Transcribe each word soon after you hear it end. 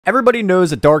Everybody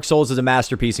knows that Dark Souls is a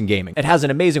masterpiece in gaming. It has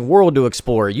an amazing world to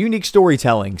explore, unique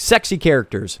storytelling, sexy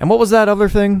characters. And what was that other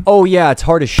thing? Oh yeah, it's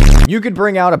hard as shit. You could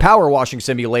bring out a power washing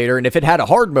simulator, and if it had a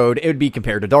hard mode, it would be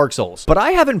compared to Dark Souls. But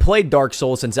I haven't played Dark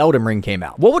Souls since Elden Ring came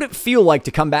out. What would it feel like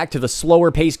to come back to the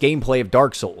slower paced gameplay of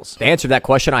Dark Souls? To answer that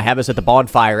question, I have us at the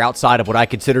bonfire outside of what I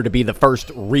consider to be the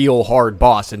first real hard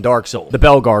boss in Dark Souls, the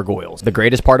Bell Gargoyles. The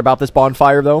greatest part about this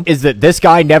bonfire, though, is that this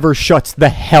guy never shuts the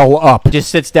hell up.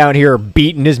 Just sits down here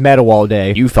beating his metal all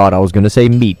day. You thought I was gonna say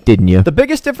meat, didn't you? The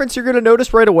biggest difference you're gonna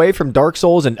notice right away from Dark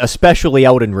Souls, and especially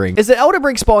Elden Ring, is that Elden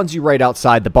Ring spawns you right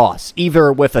outside the boss,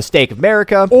 either with a Stake of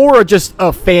America or just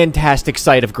a fantastic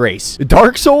sight of grace.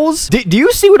 Dark Souls? Do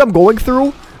you see what I'm going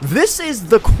through? This is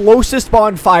the closest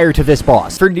bonfire to this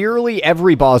boss. For nearly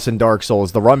every boss in Dark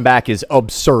Souls, the run back is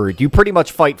absurd. You pretty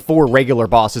much fight 4 regular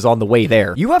bosses on the way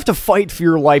there. You have to fight for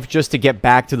your life just to get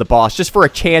back to the boss, just for a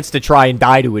chance to try and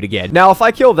die to it again. Now, if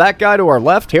I kill that guy to our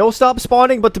left, he'll stop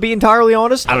spawning, but to be entirely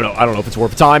honest, I don't know if it's worth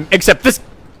the time, except this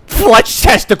fletch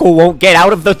testicle won't get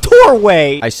out of the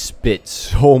doorway. I spit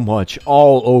so much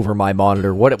all over my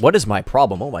monitor. What is my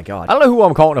problem? Oh my god. I don't know who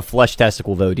I'm calling a flesh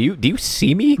testicle though. Do you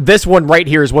see me? This one right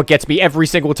here is what gets me every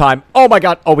single time. Oh my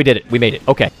god. Oh, we did it. We made it.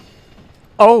 Okay.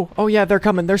 Oh yeah, they're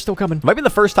coming. They're still coming. Might be the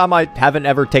first time I haven't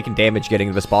ever taken damage getting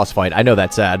to this boss fight. I know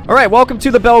that's sad. All right, welcome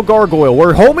to the Bell Gargoyle,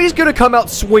 where homie's gonna come out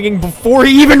swinging before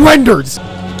he even renders.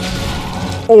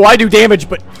 Oh, I do damage,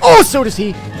 but oh, so does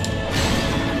he.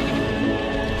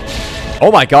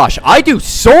 Oh my gosh, I do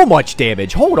so much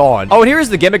damage. Hold on. Oh, and here's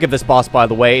the gimmick of this boss, by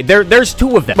the way. There's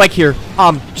 2 of them. Like here,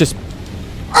 just...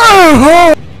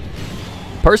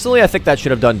 Personally, I think that should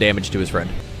have done damage to his friend.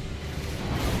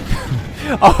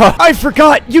 I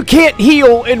forgot. You can't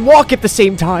heal and walk at the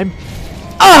same time.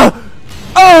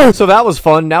 So that was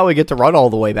fun. Now we get to run all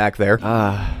the way back there.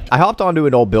 I hopped onto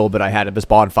an old build that I had at this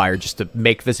bonfire just to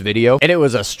make this video, and it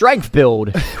was a strength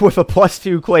build with a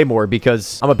 +2 claymore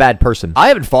because I'm a bad person. I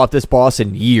haven't fought this boss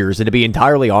in years, and to be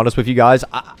entirely honest with you guys,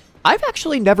 I've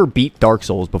actually never beat Dark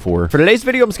Souls before. For today's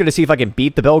video, I'm just going to see if I can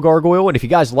beat the Bell Gargoyle, and if you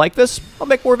guys like this, I'll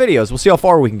make more videos. We'll see how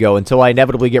far we can go until I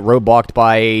inevitably get roadblocked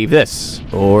by this,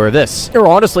 or this, or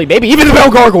honestly, maybe even the Bell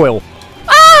Gargoyle.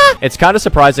 It's kind of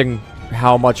surprising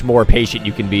how much more patient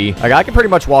you can be. Like, I can pretty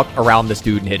much walk around this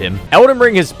dude and hit him. Elden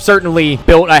Ring has certainly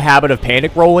built a habit of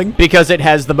panic rolling because it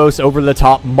has the most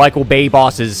over-the-top Michael Bay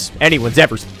bosses anyone's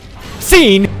ever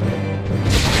seen.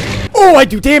 Oh, I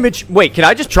do damage. Wait, can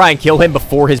I just try and kill him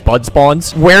before his bud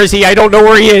spawns? Where is he? I don't know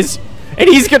where he is. And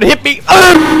he's gonna hit me.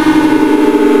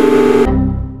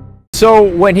 So,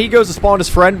 when he goes to spawn his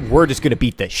friend, we're just gonna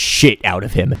beat the shit out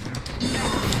of him.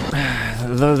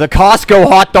 The Costco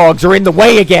hot dogs are in the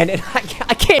way again, and I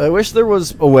can't. I wish there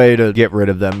was a way to get rid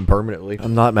of them permanently.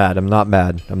 I'm not mad. I'm not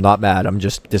mad. I'm not mad. I'm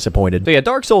just disappointed. So yeah,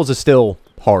 Dark Souls is still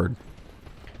hard.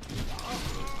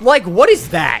 Like, what is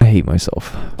that? I hate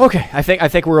myself. Okay, I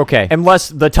think we're okay. Unless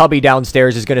the tubby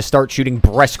downstairs is gonna start shooting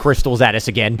breast crystals at us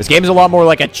again. This game is a lot more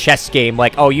like a chess game.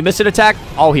 Like, oh, you miss an attack?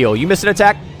 I'll heal. You miss an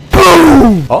attack?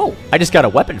 Boom! Oh, I just got a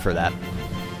weapon for that.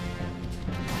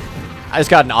 I just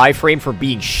got an iframe for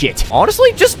being shit.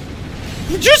 Honestly, just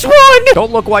run!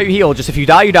 Don't look while you heal. Just if you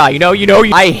die, you die. You know.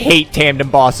 I hate tandem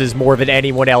bosses more than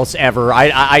anyone else ever.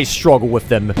 I struggle with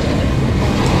them.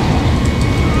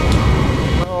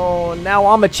 Oh, now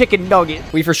I'm a chicken nugget.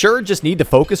 We for sure just need to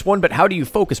focus one, but how do you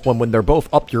focus one when they're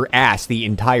both up your ass the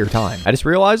entire time? I just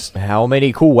realized how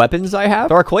many cool weapons I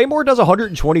have. Our claymore does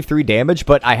 123 damage,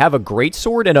 but I have a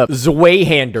greatsword and a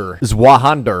Zwahander.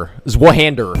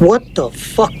 What the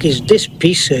fuck is this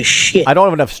piece of shit? I don't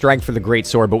have enough strength for the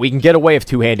greatsword, but we can get away with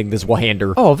two-handing this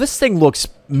Zwahander. Oh, this thing looks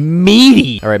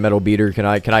meaty. All right, metal beater, can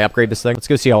I upgrade this thing? Let's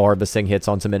go see how hard this thing hits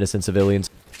on some innocent civilians.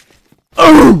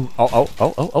 Oh,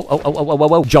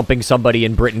 jumping somebody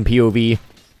in Britain POV.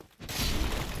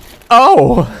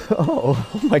 Oh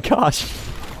my gosh.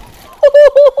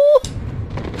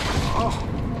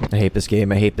 I hate this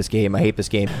game. I hate this game. I hate this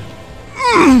game.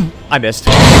 I missed.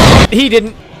 He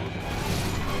didn't.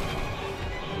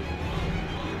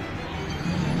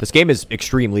 This game is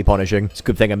extremely punishing. It's a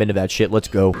good thing I'm into that shit. Let's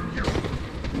go.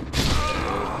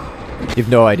 You have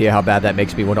no idea how bad that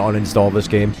makes me want to uninstall this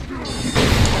game.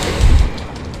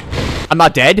 I'm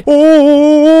not dead.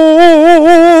 Oh!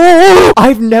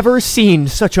 I've never seen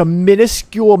such a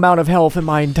minuscule amount of health in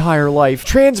my entire life.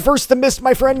 Transverse the mist,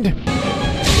 my friend.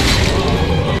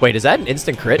 Wait, is that an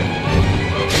instant crit?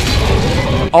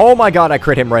 Oh my god, I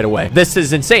crit him right away. This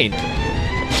is insane.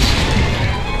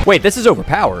 Wait, this is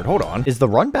overpowered. Hold on. Is the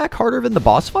run back harder than the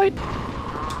boss fight?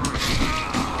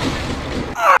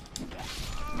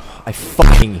 I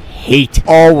fucking hate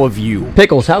all of you.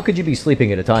 Pickles, how could you be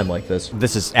sleeping at a time like this?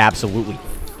 This is absolutely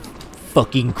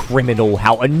fucking criminal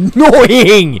how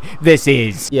annoying this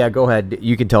is. Yeah, go ahead.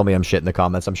 You can tell me I'm shit in the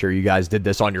comments. I'm sure you guys did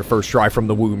this on your first try from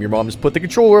the womb. Your mom just put the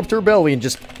controller up to her belly and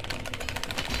just...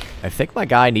 I think my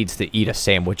guy needs to eat a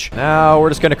sandwich. No, we're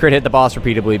just gonna crit hit the boss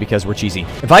repeatedly because we're cheesy.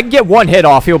 If I can get one hit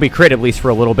off, he'll be crit at least for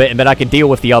a little bit, and then I can deal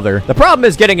with the other. The problem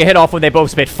is getting a hit off when they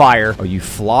both spit fire. Oh, you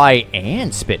fly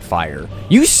and spit fire.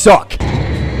 You suck.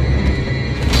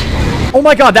 Oh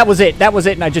my god, that was it. That was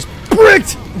it, and I just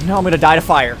bricked. Now I'm gonna die to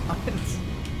fire.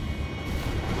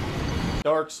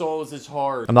 Dark Souls is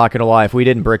hard. I'm not gonna lie, if we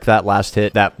didn't brick that last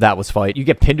hit, that was fight. You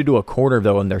get pinned into a corner,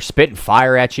 though, and they're spitting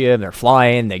fire at you, and they're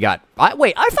flying. They got...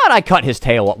 wait, I thought I cut his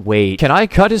tail off. Wait, can I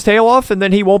cut his tail off, and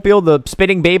then he won't be able to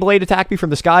spitting Beyblade attack me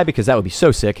from the sky? Because that would be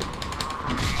so sick.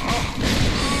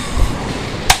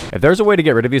 If there's a way to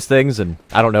get rid of these things, and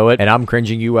I don't know it, and I'm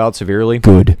cringing you out severely,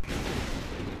 good.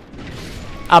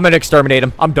 I'm gonna exterminate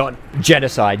him. I'm done.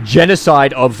 Genocide.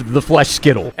 Genocide of the flesh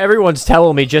skittle. Everyone's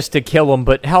telling me just to kill him,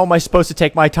 but how am I supposed to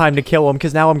take my time to kill him?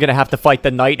 Because now I'm gonna have to fight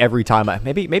the knight every time.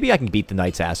 Maybe I can beat the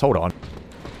knight's ass. Hold on.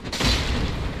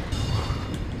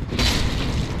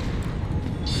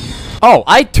 Oh,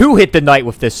 I too hit the knight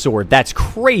with this sword. That's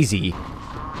crazy.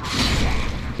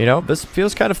 You know, this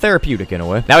feels kind of therapeutic in a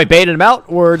way. Now we baited him out.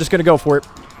 We're just gonna go for it.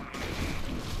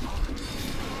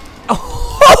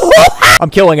 I'm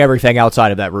killing everything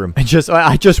outside of that room. I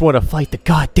just want to fight the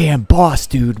goddamn boss,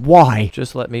 dude. Why?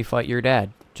 Just let me fight your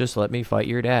dad. Just let me fight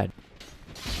your dad.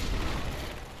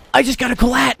 I just got a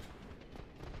collat.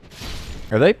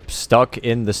 Are they stuck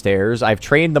in the stairs? I've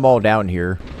trained them all down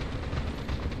here.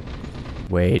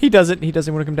 Wait. He doesn't want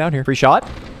to come down here. Free shot?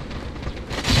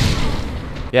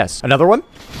 Yes. Another one?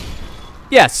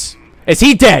 Yes. Is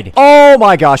he dead? Oh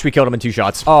my gosh, we killed him in 2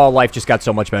 shots. Oh, life just got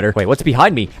so much better. Wait, what's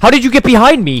behind me? How did you get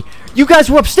behind me? You guys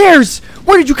were upstairs.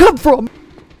 Where did you come from?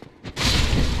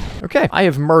 Okay, I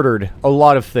have murdered a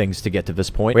lot of things to get to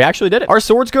this point. We actually did it. Our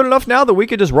sword's good enough now that we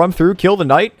could just run through, kill the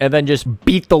knight, and then just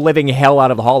beat the living hell out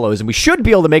of the hollows. And we should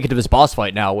be able to make it to this boss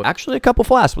fight now with actually a couple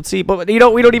flasks. Let's see, but you know,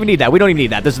 we don't even need that. We don't even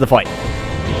need that. This is the fight.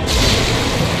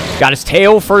 Got his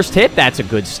tail first hit. That's a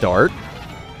good start.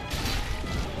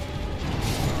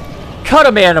 Cut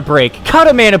a man a break. Cut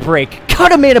a man a break.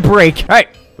 Cut a man a break. All right.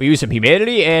 We use some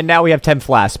humanity, and now we have 10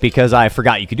 flasks because I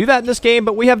forgot you could do that in this game,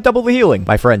 but we have double the healing.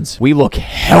 My friends, we look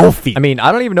healthy. I mean,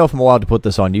 I don't even know if I'm allowed to put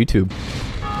this on YouTube.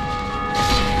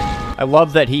 I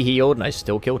love that he healed, and I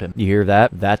still killed him. You hear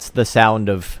that? That's the sound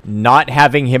of not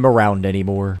having him around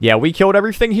anymore. Yeah, we killed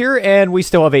everything here, and we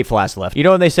still have 8 flasks left. You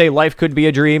know when they say life could be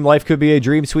a dream? Life could be a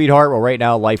dream, sweetheart. Well, right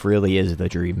now, life really is the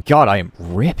dream. God, I am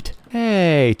ripped.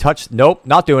 Hey, touch. Nope,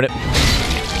 not doing it.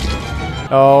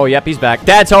 Oh, yep, he's back.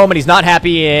 Dad's home, and he's not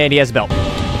happy, and he has a belt.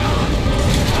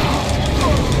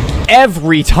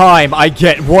 Every time I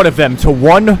get one of them to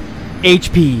 1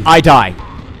 HP, I die.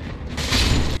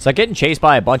 It's like getting chased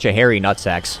by a bunch of hairy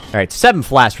nutsacks. All right, 7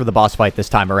 flasks for the boss fight this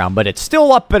time around, but it's still a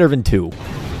lot better than 2.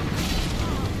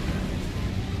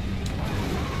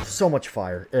 So much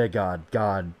fire. God,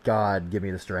 give me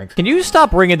the strength. Can you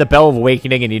stop ringing the bell of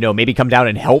awakening and, you know, maybe come down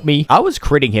and help me? I was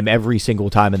critting him every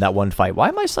single time in that one fight. Why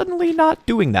am I suddenly not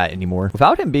doing that anymore?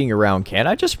 Without him being around, can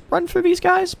I just run through these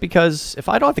guys? Because if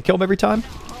I don't have to kill them every time...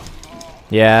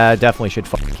 Yeah, I definitely should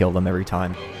fucking kill them every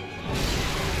time.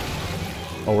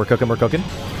 Oh, we're cooking, we're cooking.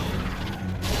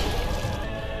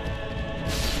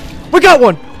 We got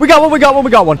one! We got one, we got one,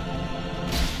 we got one!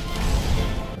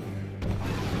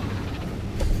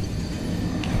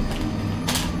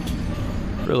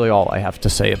 Really all I have to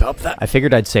say about that. I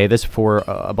figured I'd say this before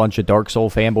a bunch of Dark Soul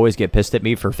fanboys get pissed at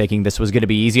me for thinking this was going to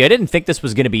be easy. I didn't think this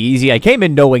was going to be easy. I came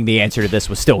in knowing the answer to this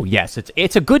was still yes.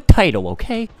 It's a good title,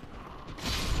 okay?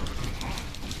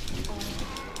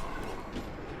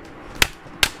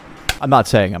 I'm not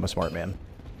saying I'm a smart man.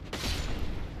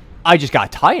 I just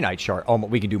got Titanite shard. Oh,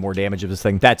 we can do more damage of this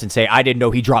thing. That's insane. I didn't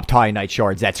know he dropped Titanite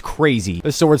shards. That's crazy.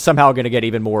 This sword's somehow going to get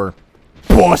even more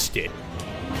busted.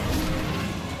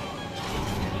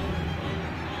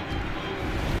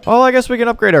 Oh, I guess we can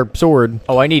upgrade our sword.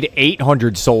 Oh, I need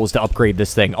 800 souls to upgrade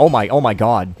this thing. Oh my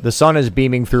god. The sun is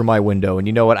beaming through my window, and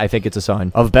you know what? I think it's a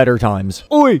sign of better times.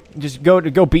 Oi! Just go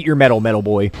beat your metal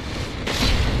boy.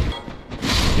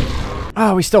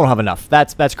 Oh, we still don't have enough.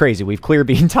 That's crazy. We've cleared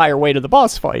the entire way to the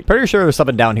boss fight. Pretty sure there's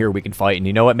something down here we can fight, and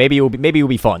you know what? Maybe it will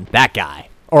be fun. That guy.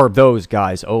 Or those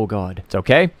guys. Oh god. It's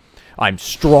okay. I'm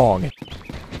strong.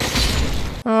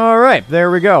 Alright, there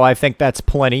we go. I think that's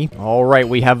plenty. Alright,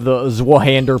 we have the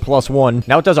Zwahander +1.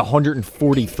 Now it does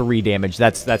 143 damage.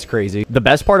 That's crazy. The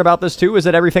best part about this, too, is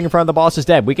that everything in front of the boss is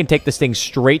dead. We can take this thing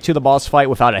straight to the boss fight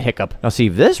without a hiccup. Now, see,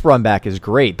 this run back is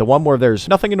great. The one where there's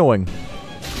nothing annoying.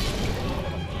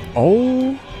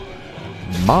 Oh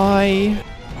my...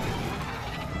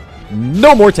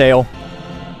 No more tail.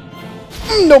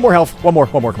 No more health. One more,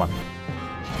 come on.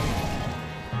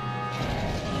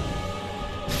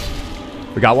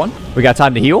 We got one. We got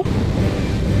time to heal.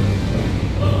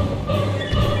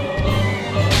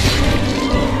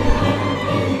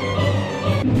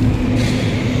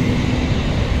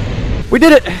 We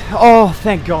did it! Oh,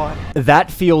 thank God. That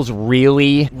feels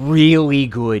really, really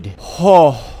good.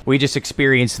 Oh, we just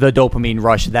experienced the dopamine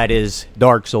rush that is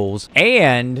Dark Souls.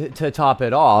 And to top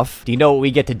it off, do you know what we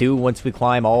get to do once we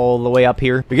climb all the way up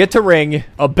here? We get to ring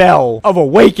a bell of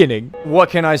awakening. What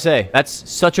can I say? That's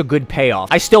such a good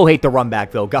payoff. I still hate the run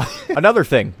back though, guys. Another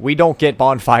thing, we don't get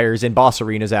bonfires in boss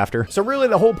arenas after. So really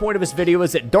the whole point of this video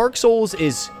is that Dark Souls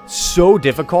is so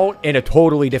difficult in a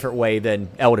totally different way than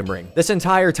Elden Ring. This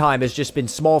entire time has just been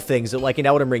small things that, like in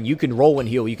Elden Ring, you can roll and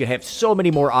heal. You can have so many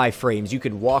more iframes. You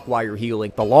can walk while you're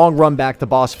healing. The long run back to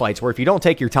boss fights, where if you don't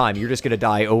take your time, you're just gonna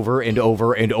die over and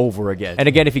over and over again. And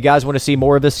again, if you guys want to see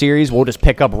more of this series, we'll just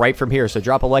pick up right from here. So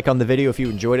drop a like on the video if you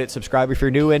enjoyed it, subscribe if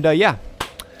you're new, and yeah,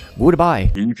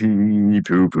 goodbye. Pee pee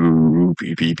poo poo,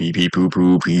 pee pee pee pee poo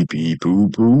poo, pee pee poo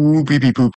poo, pee pee poo.